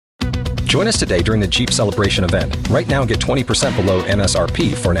Join us today during the Jeep Celebration event. Right now, get 20% below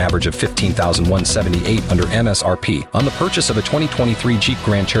MSRP for an average of $15,178 under MSRP on the purchase of a 2023 Jeep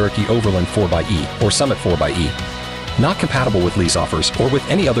Grand Cherokee Overland 4xE or Summit 4xE. Not compatible with lease offers or with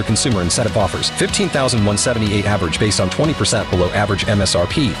any other consumer incentive offers. $15,178 average based on 20% below average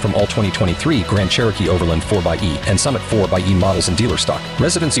MSRP from all 2023 Grand Cherokee Overland 4xE and Summit 4xE models in dealer stock.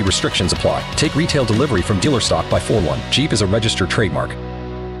 Residency restrictions apply. Take retail delivery from dealer stock by 4/1. Jeep is a registered trademark.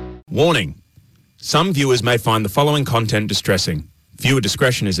 Warning. Some viewers may find the following content distressing. Viewer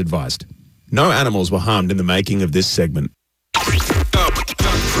discretion is advised. No animals were harmed in the making of this segment. For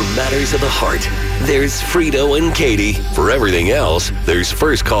matters of the heart, there's Frito and Katie. For everything else, there's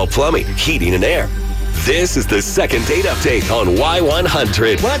First Call Plumbing, Heating and Air. This is the second date update on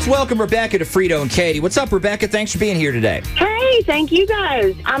Y100. Let's welcome Rebecca to Frito and Katie. What's up, Rebecca? Thanks for being here today. Hey, thank you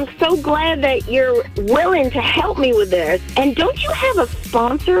guys. I'm so glad that you're willing to help me with this. And don't you have a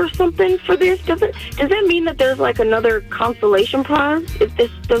sponsor or something for this? Does that mean that there's like another consolation prize if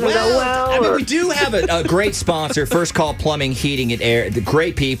this doesn't go well? I mean, we do have a great sponsor, First Call Plumbing, Heating and Air. The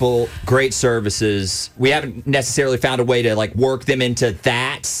great people, great services. We haven't necessarily found a way to like work them into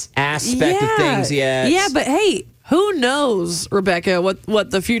that aspect of things yet. Yeah, but hey, who knows, Rebecca,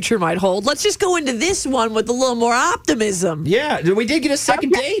 what the future might hold. Let's just go into this one with a little more optimism. Yeah, we did get a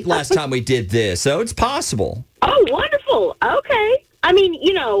second date last time we did this, so it's possible. Oh, wonderful. Okay. I mean,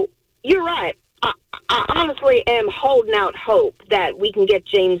 you're right. I honestly am holding out hope that we can get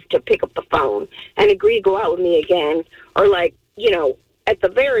James to pick up the phone and agree to go out with me again. Or at the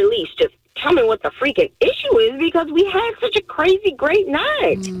very least, just tell me what the freaking issue is because we had such a crazy great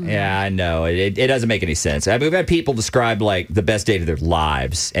night. Yeah, I know. It doesn't make any sense. I mean, we've had people describe like the best date of their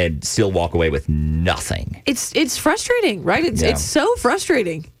lives and still walk away with nothing. It's frustrating, right? It's so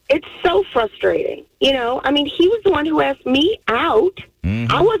frustrating. It's so frustrating. I mean, he was the one who asked me out.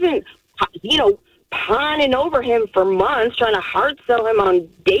 Mm-hmm. I wasn't, pining over him for months, trying to hard sell him on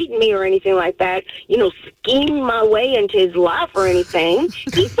dating me or anything like that, scheming my way into his life or anything.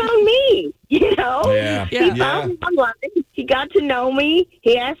 He found me, Yeah. He found me online. He got to know me.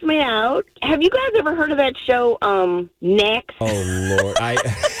 He asked me out. Have you guys ever heard of that show, Next? Oh, Lord.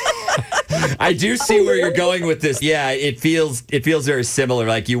 I do see where you're going with this. Yeah, it feels very similar.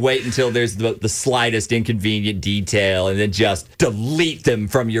 Like you wait until there's the slightest inconvenient detail and then just delete them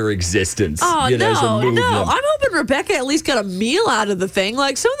from your existence. Oh, no. Them. I'm hoping Rebecca at least got a meal out of the thing.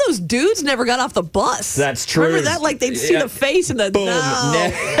 Like some of those dudes never got off the bus. That's true. Remember that? Like they'd see the face and the boom.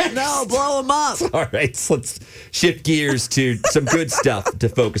 No, blow them up. All right, so let's shift gears to some good stuff to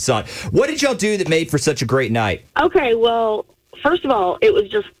focus on. What did y'all do that made for such a great night? Okay, well, first of all, it was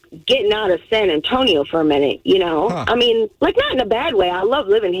just getting out of San Antonio for a minute, Huh. I mean, like not in a bad way. I love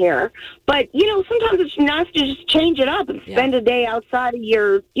living here. But, sometimes it's nice to just change it up and spend a day outside of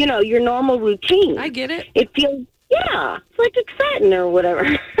your, your normal routine. I get it. It feels, it's like exciting or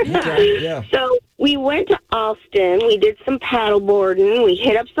whatever. Yeah. So we went to Austin. We did some paddle boarding. We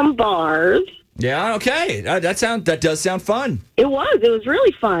hit up some bars. Yeah, okay. That does sound fun. It was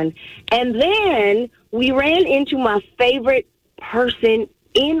really fun. And then we ran into my favorite person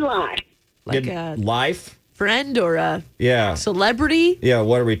in life. Like a life? friend or a Yeah. celebrity? Yeah,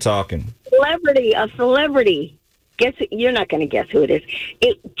 what are we talking? A celebrity. Guess you're not going to guess who it is.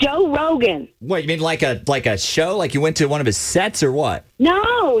 Joe Rogan. What, you mean like a show? Like you went to one of his sets or what?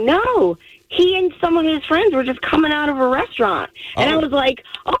 No. He and some of his friends were just coming out of a restaurant. And I was like,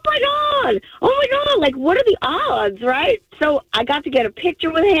 oh my God. Like, what are the odds, right? So I got to get a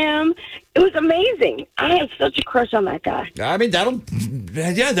picture with him. It was amazing. I had such a crush on that guy. I mean, that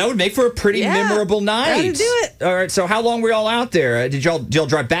would make for a pretty memorable night. Gotta do it. All right, so how long were y'all out there? Did y'all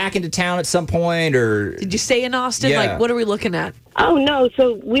drive back into town at some point, or Did you stay in Austin? Yeah. Like, what are we looking at? Oh, no.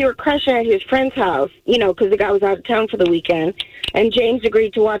 So we were crashing at his friend's house, because the guy was out of town for the weekend. And James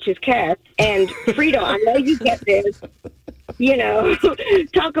agreed to watch his cat. And Frito, I know you get this.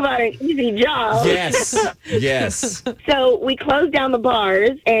 Talk about an easy job. Yes. So we closed down the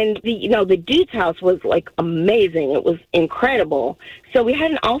bars, and the dude's house was like amazing. It was incredible. So we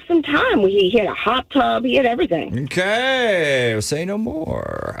had an awesome time. He had a hot tub. He had everything. Okay, say no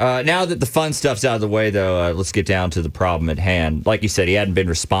more. Now that the fun stuff's out of the way, though, let's get down to the problem at hand. Like you said, he hadn't been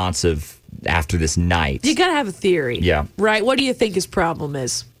responsive after this night. You gotta have a theory. Yeah. Right? What do you think his problem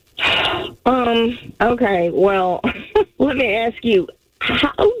is? Okay, well, let me ask you,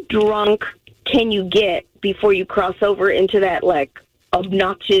 how drunk can you get before you cross over into that, like,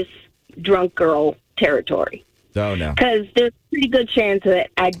 obnoxious drunk girl territory? Oh, no. Because there's a pretty good chance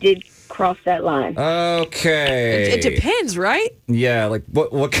that I did cross that line. Okay. It depends, right? Yeah, like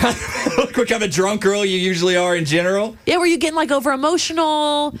what kind of drunk girl you usually are in general? Yeah, were you getting like over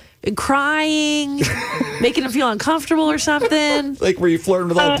emotional? crying, making him feel uncomfortable or something? Like, were you flirting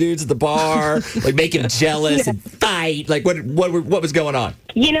with all dudes at the bar? Like, making him jealous and fight? Like, what was going on?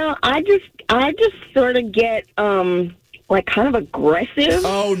 You know, I just sort of get like kind of aggressive.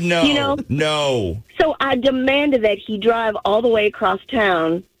 Oh, no. You know? No. So I demanded that he drive all the way across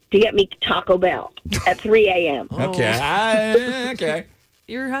town to get me Taco Bell at 3 a.m. Okay. Okay.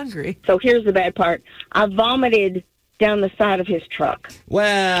 You're hungry. So here's the bad part. I vomited down the side of his truck.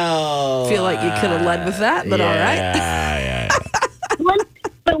 Well, Feel like you could have led with that, but all right. Yeah.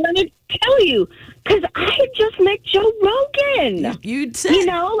 But let me tell you, because I had just met Joe Rogan. You'd say, You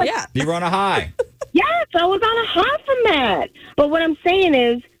know, like- yeah. You were on a high. Yes, I was on a high from that. But what I'm saying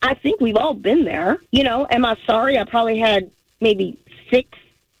is, I think we've all been there. You know, am I sorry? I probably had maybe 6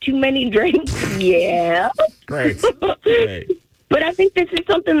 too many drinks. Yeah. Great. But I think this is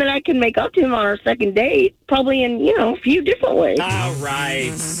something that I can make up to him on our second date, probably in, a few different ways. All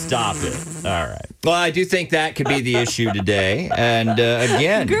right. Stop it. All right. Well, I do think that could be the issue today. And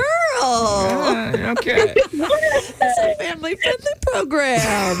again. Girl. Okay. It's a family-friendly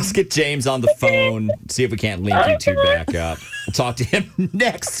program. Let's get James on the phone, see if we can't link you two back up. We'll talk to him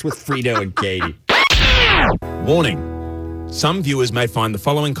next with Frito and Katie. Warning. Some viewers may find the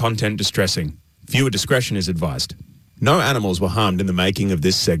following content distressing. Viewer discretion is advised. No animals were harmed in the making of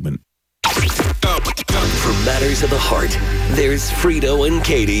this segment. For matters of the heart, there's Frito and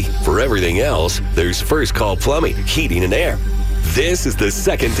Katie. For everything else, there's First Call Plumbing, Heating and Air. This is the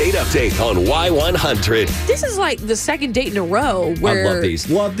second date update on Y100. This is like the second date in a row where I love these.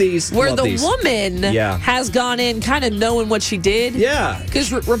 Love these. Where love the these. woman has gone in kind of knowing what she did. Yeah.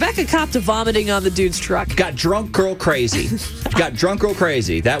 Because Rebecca copped to vomiting on the dude's truck. Got drunk girl crazy. Got drunk girl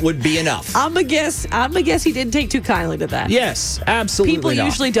crazy. That would be enough. I'm a guess he didn't take too kindly to that. Yes, absolutely. People not.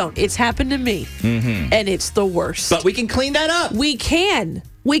 usually don't. It's happened to me. Mm-hmm. And it's the worst. But we can clean that up. We can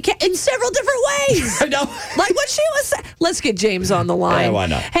in several different ways. I know. Like what she was saying. Let's get James on the line. Yeah, why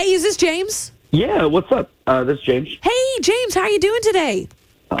not? Hey, is this James? Yeah, what's up? This is James. Hey, James, how are you doing today?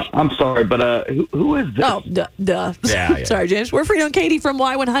 I'm sorry, but who is this? Oh, duh. Yeah. Sorry, James. We're Frito and Katie from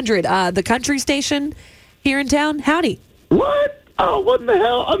Y100, the country station here in town. Howdy. What? Oh, what the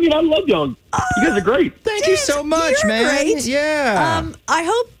hell? I mean, I love y'all. You guys are great. Thank you so much, you're man. great. Yeah. I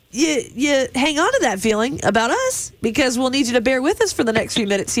hope you hang on to that feeling about us because we'll need you to bear with us for the next few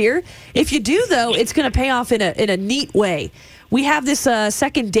minutes here. If you do, though, it's going to pay off in a neat way. We have this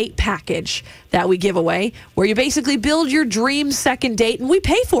second date package that we give away where you basically build your dream second date and we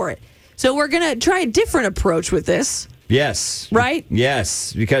pay for it. So we're going to try a different approach with this. Yes. Right?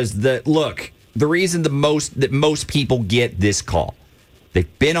 Yes, because the reason that most people get this call,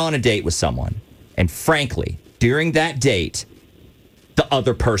 they've been on a date with someone, and frankly, during that date, the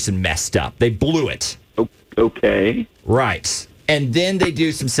other person messed up. They blew it. Okay. Right. And then they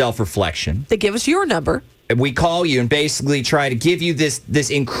do some self-reflection. They give us your number. And we call you and basically try to give you this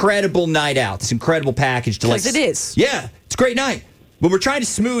incredible night out, this incredible package to Because it is. Yeah, it's a great night. But we're trying to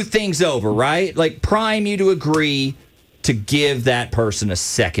smooth things over, right? Like prime you to agree to give that person a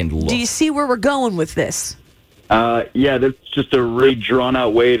second look. Do you see where we're going with this? Yeah, that's just a really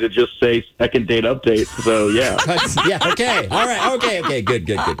drawn-out way to just say second date update. So, yeah. Yeah, okay. All right. Okay.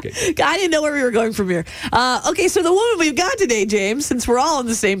 Good. I didn't know where we were going from here. Okay, so the woman we've got today, James, since we're all on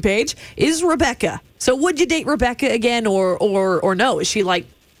the same page, is Rebecca. So would you date Rebecca again or no? Is she like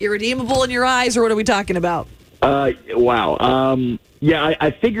irredeemable in your eyes or what are we talking about? Wow. Yeah, I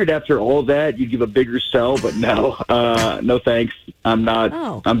figured after all that you'd give a bigger sell, but no. No thanks. I'm not.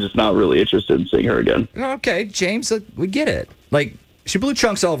 Oh. I'm just not really interested in seeing her again. Okay, James, we get it. Like, she blew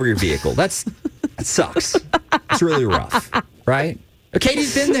chunks all over your vehicle. That sucks. It's really rough, right?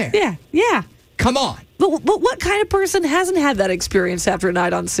 Katie's been there. Yeah. Come on. But what kind of person hasn't had that experience after a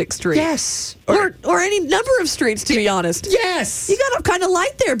night on 6th Street? Yes. Or any number of streets, to be honest. Yes. You got up kind of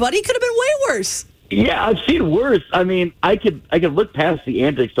light there, buddy. Could have been way worse. Yeah, I've seen worse. I mean, I could look past the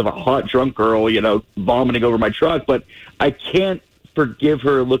antics of a hot drunk girl, vomiting over my truck, but I can't forgive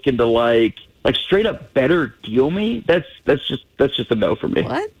her looking to like straight up better deal me. That's just a no for me.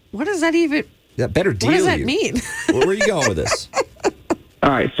 What? What does that even? That better deal. What does that you. mean? Where are you going with this? All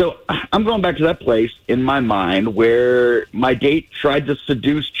right, so I'm going back to that place in my mind where my date tried to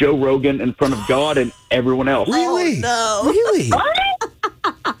seduce Joe Rogan in front of God and everyone else. Really? Oh, no. Really?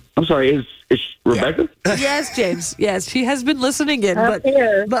 I'm sorry, is Rebecca? Yes, James. Yes, she has been listening in. Up But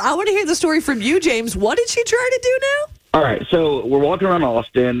here. I want to hear the story from you, James. What did she try to do now? All right, so we're walking around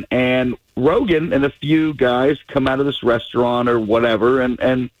Austin, and Rogan and a few guys come out of this restaurant or whatever,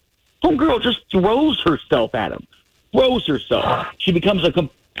 and homegirl just throws herself at him. Throws herself. She becomes a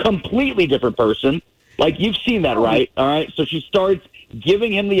completely different person. Like, you've seen that, right? All right, so she starts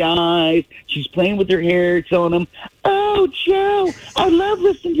giving him the eyes. She's playing with her hair, telling him, "Oh, Joe, I love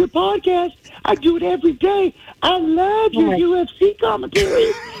listening to your podcast. I do it every day. I love your UFC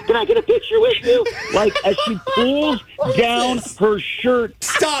commentary. Can I get a picture with you?" Like, as she pulls down her shirt.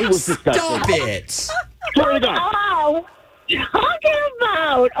 Stop! It was disgusting. Stop it! Swear to God. Oh, talking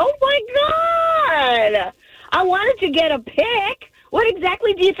about? Oh my God! I wanted to get a pic. What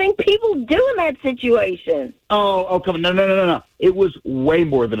exactly do you think people do in that situation? Oh, come on. No. It was way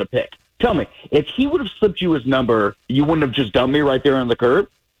more than a pic. Tell me, if he would have slipped you his number, you wouldn't have just dumped me right there on the curb?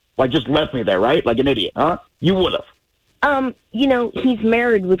 Like, just left me there, right? Like an idiot, huh? You would have. He's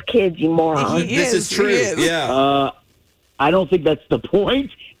married with kids, you moron. This is true. Yeah. I don't think that's the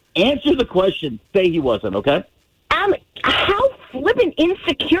point. Answer the question. Say he wasn't, okay? How flippin'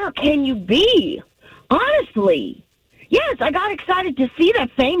 insecure can you be? Honestly. Yes, I got excited to see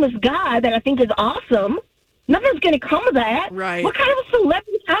that famous guy that I think is awesome. Nothing's going to come of that. Right. What kind of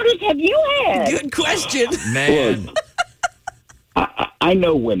celebrity encounters have you had? Good question. Man. I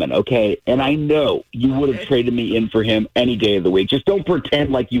know women, okay? And I know you would have traded me in for him any day of the week. Just don't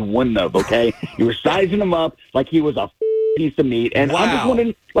pretend like you wouldn't have, okay? You were sizing him up like he was a piece of meat. And I'm just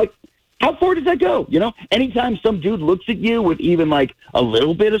wondering, like, how far does that go? You know, anytime some dude looks at you with even, like, a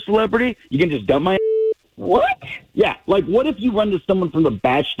little bit of celebrity, you can just dump my What? Yeah, like, what if you run to someone from The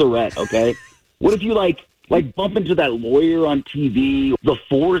Bachelorette, okay? What if you, like bump into that lawyer on TV, the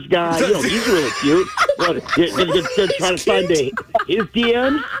Fours guy? You know, he's really cute. You're trying to slide into his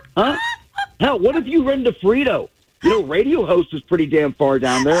DMs? Huh? Hell, what if you run to Frito? You know, radio host is pretty damn far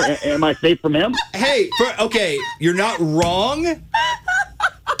down there. Am I safe from him? Hey, okay, you're not wrong.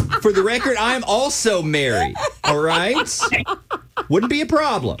 For the record, I'm also married, all right? Wouldn't be a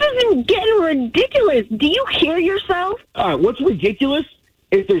problem. This is getting ridiculous. Do you hear yourself? All right, what's ridiculous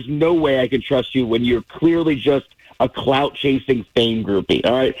is there's no way I can trust you when you're clearly just a clout-chasing fame groupie,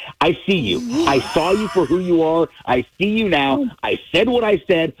 all right? I see you. I saw you for who you are. I see you now. I said what I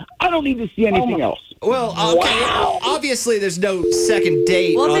said. I don't need to see anything else. Well, okay, obviously there's no second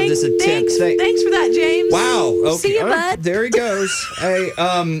date on this attempt. Thanks for that, James. Wow. Okay. See you, bud. There he goes. Hey,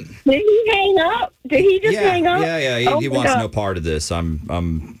 Did he hang up? Did he just hang up? Yeah. He wants no part of this. Oh,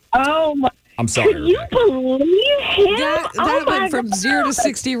 my. I'm sorry. Can you believe him? That went from 0 to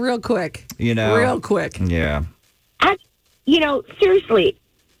 60 real quick. You know. Real quick. Yeah. Seriously,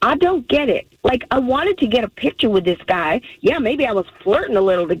 I don't get it. Like, I wanted to get a picture with this guy. Yeah, maybe I was flirting a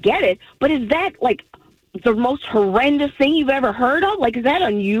little to get it. But is that, like, the most horrendous thing you've ever heard of? Like, is that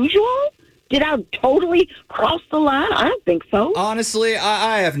unusual? Did I totally cross the line? I don't think so. Honestly,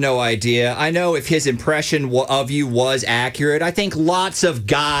 I have no idea. I know if his impression of you was accurate, I think lots of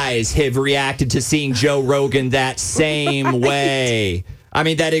guys have reacted to seeing Joe Rogan that same way. I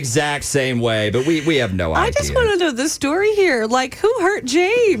mean, that exact same way, but we have no idea. I just want to know the story here. Like, who hurt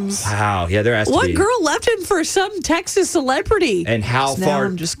James? Wow, yeah, there has to be. What girl left him for some Texas celebrity? And how now far?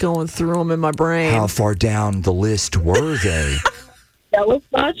 I'm just going through them in my brain. How far down the list were they? Jealous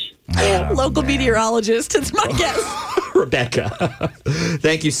much? Yeah. Local meteorologist, it's my guess. Rebecca,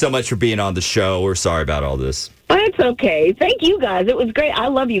 thank you so much for being on the show. We're sorry about all this. It's okay. Thank you guys. It was great. I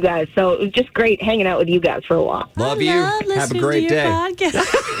love you guys. So it was just great hanging out with you guys for a while. Love you. Have a great day.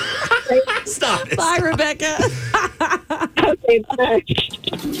 Stop it. Bye, Rebecca. Okay, bye.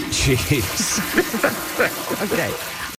 Jeez. Okay.